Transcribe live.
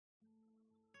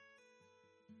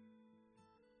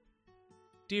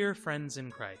Dear friends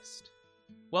in Christ,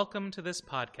 welcome to this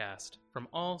podcast from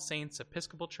All Saints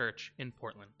Episcopal Church in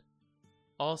Portland.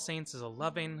 All Saints is a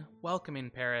loving, welcoming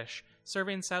parish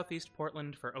serving Southeast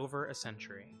Portland for over a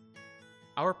century.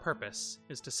 Our purpose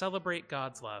is to celebrate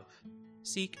God's love,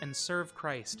 seek and serve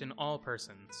Christ in all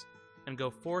persons, and go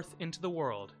forth into the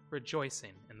world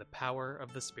rejoicing in the power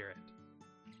of the Spirit.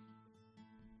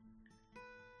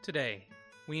 Today,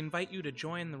 we invite you to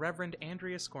join the Reverend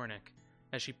Andria Skornik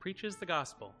as she preaches the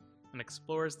gospel and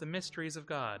explores the mysteries of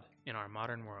God in our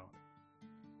modern world.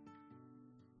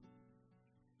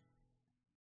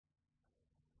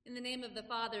 In the name of the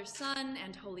Father, Son,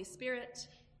 and Holy Spirit,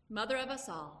 Mother of us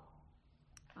all.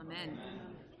 Amen.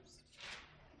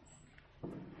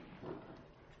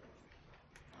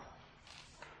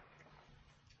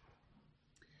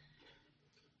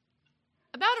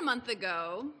 About a month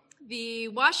ago, the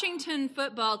Washington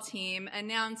football team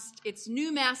announced its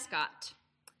new mascot,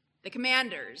 the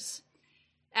Commanders,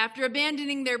 after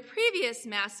abandoning their previous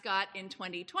mascot in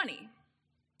 2020.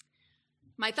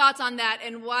 My thoughts on that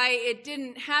and why it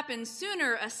didn't happen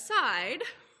sooner aside,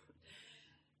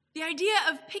 the idea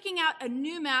of picking out a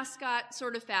new mascot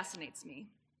sort of fascinates me.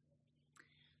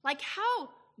 Like, how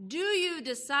do you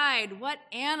decide what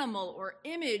animal or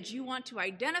image you want to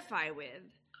identify with?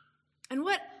 And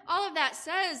what all of that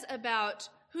says about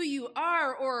who you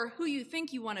are or who you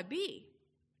think you want to be?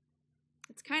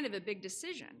 It's kind of a big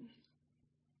decision.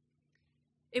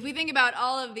 If we think about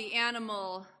all of the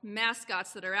animal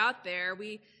mascots that are out there,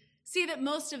 we see that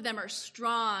most of them are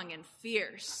strong and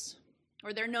fierce,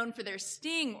 or they're known for their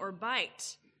sting or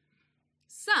bite.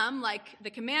 Some, like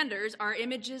the Commanders, are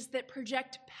images that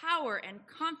project power and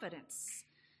confidence.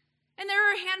 And there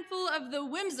are a handful of the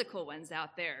whimsical ones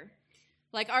out there,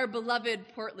 like our beloved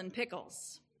Portland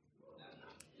pickles.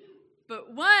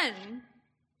 But one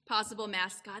possible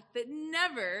mascot that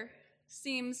never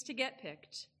seems to get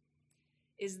picked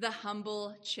is the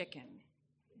humble chicken.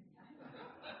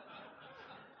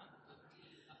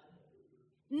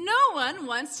 No one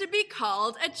wants to be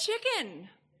called a chicken.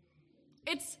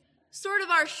 It's sort of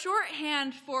our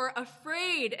shorthand for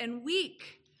afraid and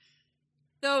weak.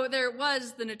 Though there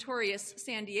was the notorious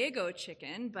San Diego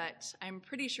chicken, but I'm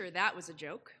pretty sure that was a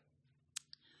joke.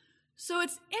 So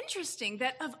it's interesting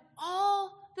that of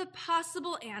all the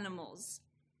possible animals,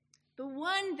 the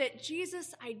one that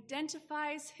Jesus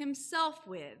identifies himself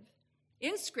with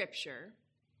in Scripture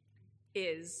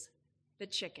is the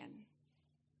chicken.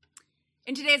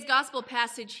 In today's gospel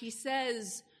passage, he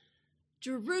says,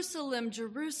 "Jerusalem,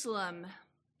 Jerusalem,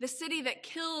 the city that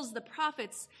kills the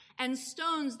prophets and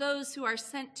stones those who are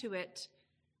sent to it.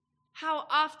 How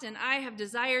often I have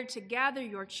desired to gather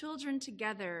your children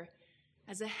together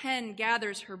as a hen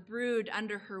gathers her brood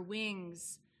under her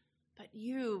wings, but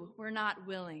you were not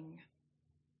willing."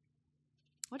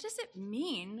 What does it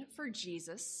mean for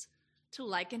Jesus to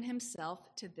liken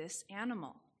himself to this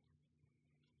animal?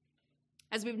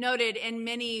 As we've noted, in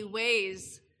many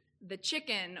ways, the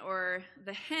chicken or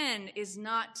the hen is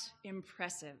not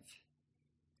impressive.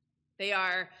 They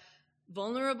are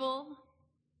vulnerable,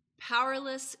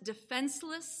 powerless,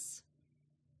 defenseless.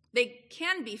 They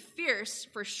can be fierce,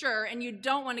 for sure, and you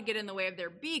don't want to get in the way of their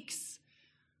beaks,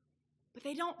 but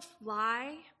they don't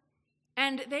fly,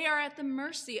 and they are at the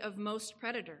mercy of most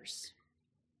predators.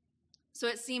 So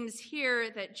it seems here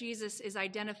that Jesus is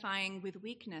identifying with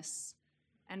weakness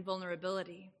and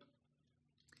vulnerability.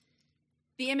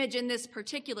 The image in this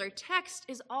particular text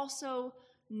is also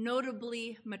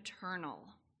notably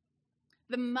maternal.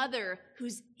 The mother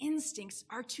whose instincts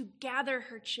are to gather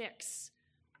her chicks,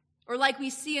 or like we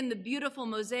see in the beautiful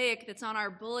mosaic that's on our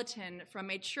bulletin from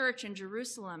a church in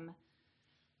Jerusalem,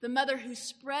 the mother who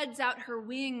spreads out her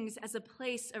wings as a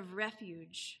place of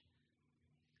refuge.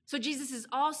 So Jesus is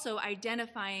also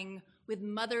identifying with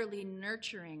motherly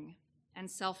nurturing and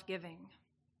self-giving.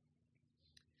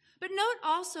 But note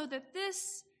also that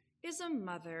this is a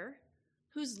mother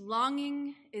whose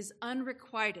longing is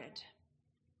unrequited,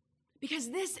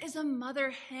 because this is a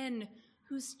mother hen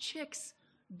whose chicks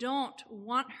don't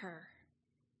want her.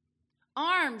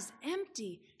 Arms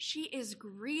empty, she is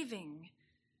grieving.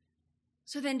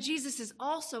 So then Jesus is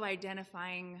also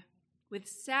identifying with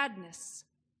sadness,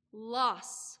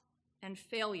 loss, and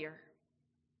failure.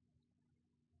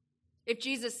 If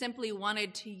Jesus simply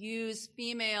wanted to use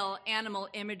female animal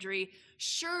imagery,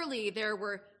 surely there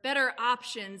were better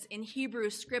options in Hebrew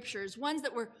scriptures, ones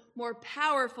that were more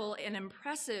powerful and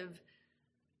impressive,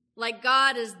 like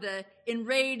God as the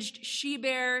enraged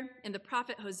she-bear in the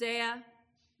prophet Hosea,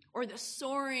 or the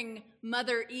soaring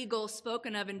mother eagle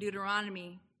spoken of in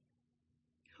Deuteronomy,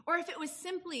 or if it was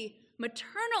simply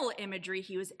maternal imagery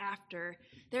he was after,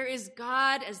 there is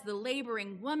God as the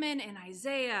laboring woman in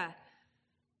Isaiah,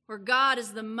 or God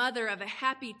as the mother of a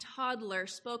happy toddler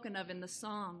spoken of in the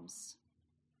Psalms.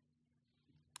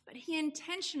 But he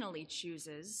intentionally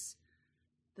chooses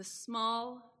the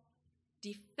small,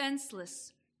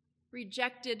 defenseless,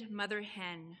 rejected mother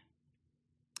hen,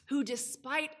 who,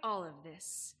 despite all of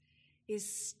this, is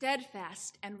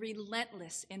steadfast and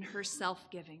relentless in her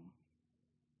self-giving.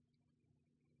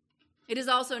 It is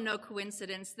also no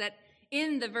coincidence that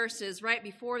in the verses right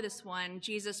before this one,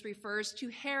 Jesus refers to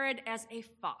Herod as a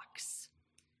fox,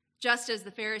 just as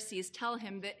the Pharisees tell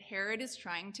him that Herod is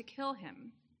trying to kill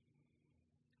him.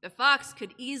 The fox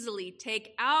could easily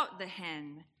take out the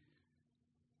hen,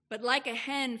 but like a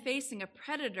hen facing a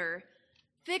predator,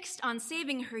 fixed on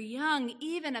saving her young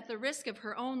even at the risk of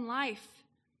her own life,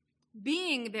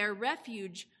 being their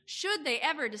refuge should they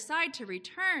ever decide to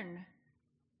return,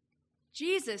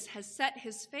 Jesus has set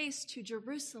his face to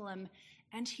Jerusalem,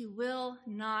 and he will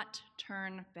not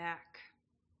turn back.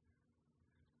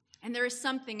 And there is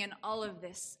something in all of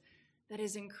this that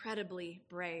is incredibly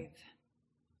brave.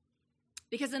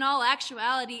 Because in all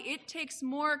actuality, it takes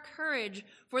more courage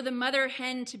for the mother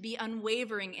hen to be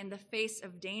unwavering in the face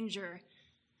of danger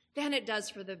than it does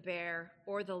for the bear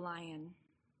or the lion.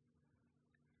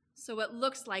 So what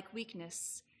looks like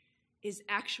weakness is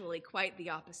actually quite the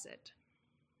opposite.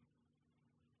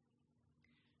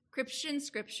 Christian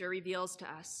scripture reveals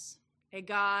to us a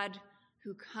God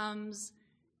who comes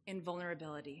in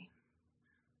vulnerability,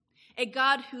 a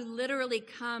God who literally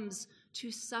comes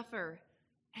to suffer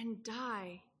and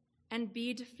die and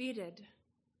be defeated.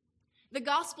 The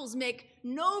Gospels make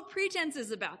no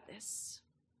pretenses about this.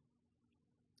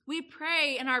 We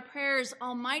pray in our prayers,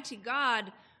 Almighty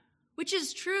God, which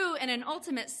is true in an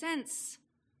ultimate sense.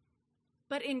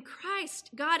 But in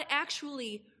Christ, God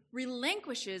actually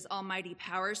relinquishes almighty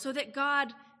power so that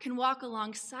God can walk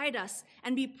alongside us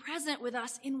and be present with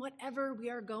us in whatever we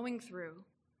are going through.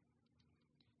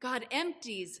 God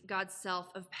empties God's self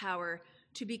of power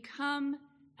to become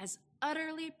as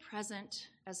utterly present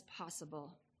as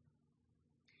possible.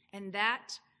 And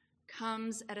that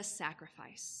comes at a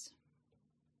sacrifice.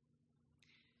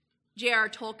 J.R.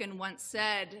 Tolkien once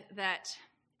said that,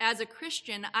 as a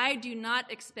Christian, I do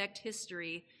not expect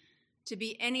history to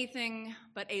be anything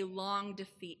but a long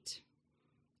defeat,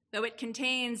 though it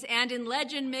contains, and in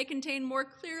legend may contain more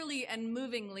clearly and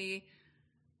movingly,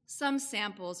 some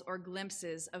samples or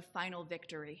glimpses of final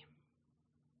victory.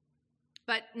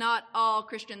 But not all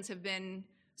Christians have been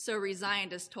so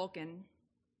resigned as Tolkien.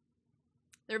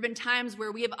 There have been times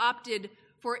where we have opted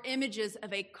for images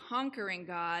of a conquering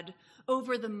God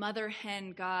over the mother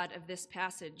hen God of this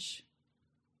passage,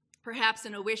 perhaps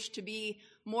in a wish to be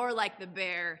more like the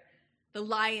bear, the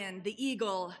lion, the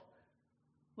eagle,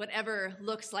 whatever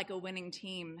looks like a winning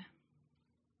team.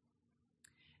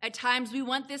 At times, we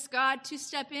want this God to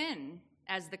step in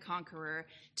as the conqueror,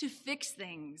 to fix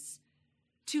things,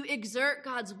 to exert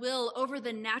God's will over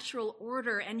the natural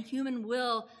order and human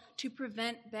will to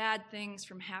prevent bad things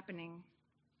from happening.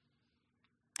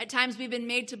 At times, we've been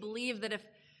made to believe that if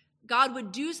God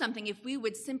would do something, if we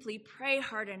would simply pray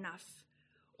hard enough,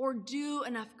 or do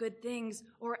enough good things,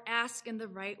 or ask in the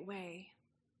right way.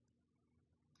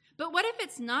 But what if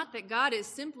it's not that God is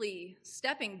simply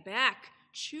stepping back,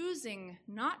 choosing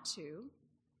not to,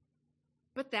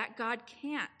 but that God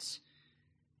can't?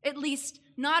 At least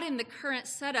not in the current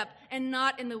setup and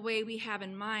not in the way we have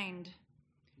in mind.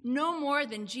 No more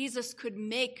than Jesus could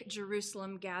make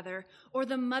Jerusalem gather, or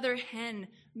the mother hen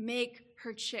make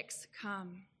her chicks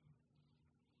come.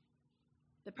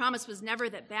 The promise was never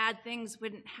that bad things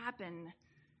wouldn't happen.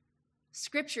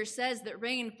 Scripture says that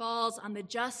rain falls on the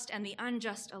just and the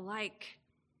unjust alike.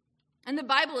 And the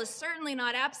Bible is certainly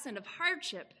not absent of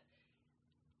hardship.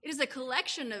 It is a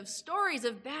collection of stories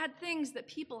of bad things that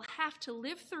people have to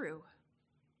live through.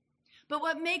 But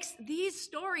what makes these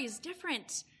stories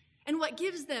different, and what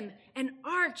gives them an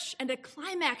arch and a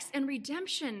climax and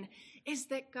redemption, is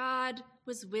that God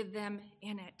was with them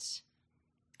in it.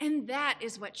 And that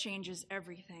is what changes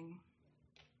everything.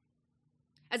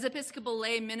 As Episcopal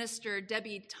lay minister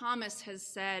Debbie Thomas has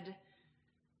said,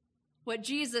 what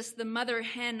Jesus, the mother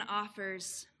hen,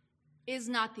 offers is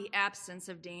not the absence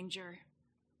of danger,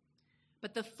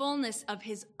 but the fullness of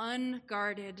his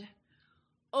unguarded,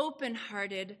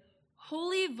 open-hearted,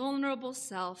 wholly vulnerable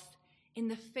self in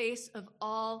the face of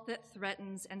all that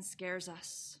threatens and scares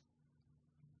us.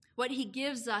 What he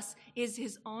gives us is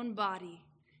his own body,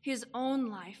 his own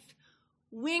life,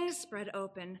 wings spread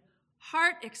open,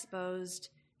 heart exposed,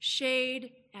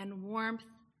 shade and warmth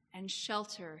and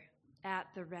shelter at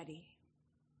the ready.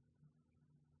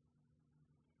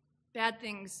 Bad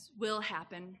things will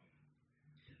happen.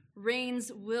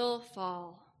 Rains will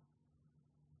fall.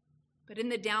 But in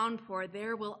the downpour,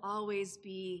 there will always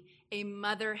be a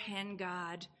mother hen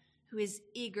God who is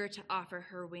eager to offer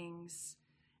her wings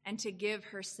and to give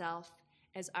herself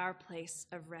as our place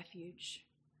of refuge.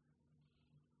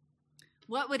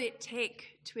 What would it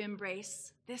take to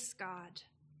embrace this God?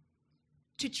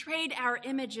 To trade our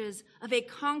images of a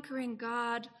conquering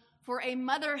God for a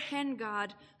mother hen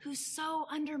God who so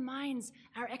undermines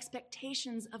our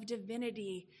expectations of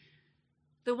divinity,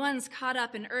 the ones caught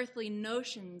up in earthly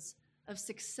notions of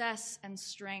success and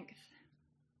strength.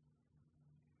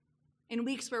 In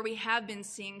weeks where we have been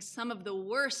seeing some of the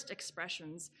worst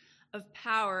expressions of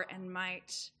power and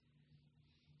might,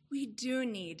 we do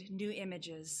need new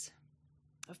images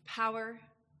of power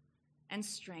and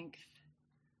strength,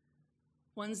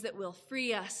 ones that will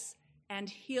free us and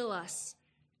heal us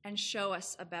and show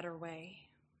us a better way.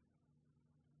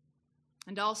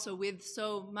 And also, with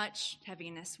so much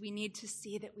heaviness, we need to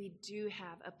see that we do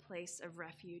have a place of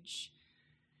refuge,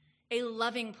 a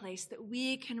loving place that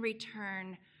we can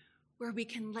return, where we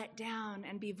can let down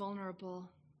and be vulnerable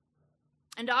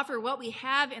and offer what we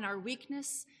have in our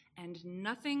weakness and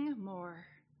nothing more.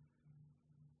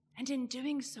 And in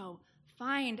doing so,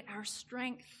 find our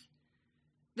strength,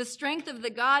 the strength of the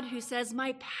God who says,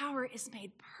 "My power is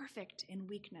made perfect in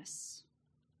weakness."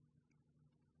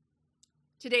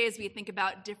 Today, as we think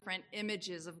about different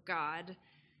images of God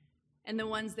and the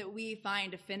ones that we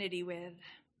find affinity with,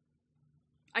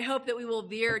 I hope that we will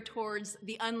veer towards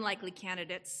the unlikely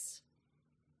candidates,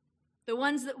 the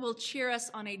ones that will cheer us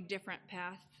on a different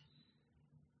path,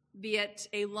 be it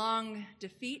a long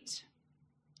defeat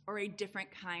or a different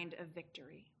kind of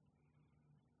victory.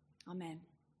 Amen.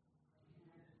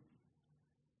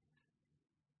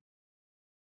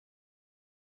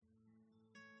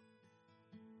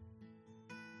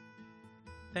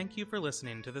 Thank you for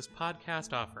listening to this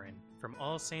podcast offering from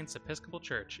All Saints Episcopal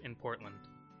Church in Portland.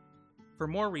 For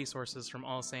more resources from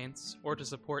All Saints, or to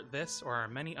support this or our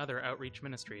many other outreach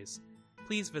ministries,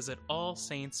 please visit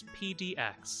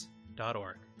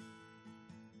allsaintspdx.org.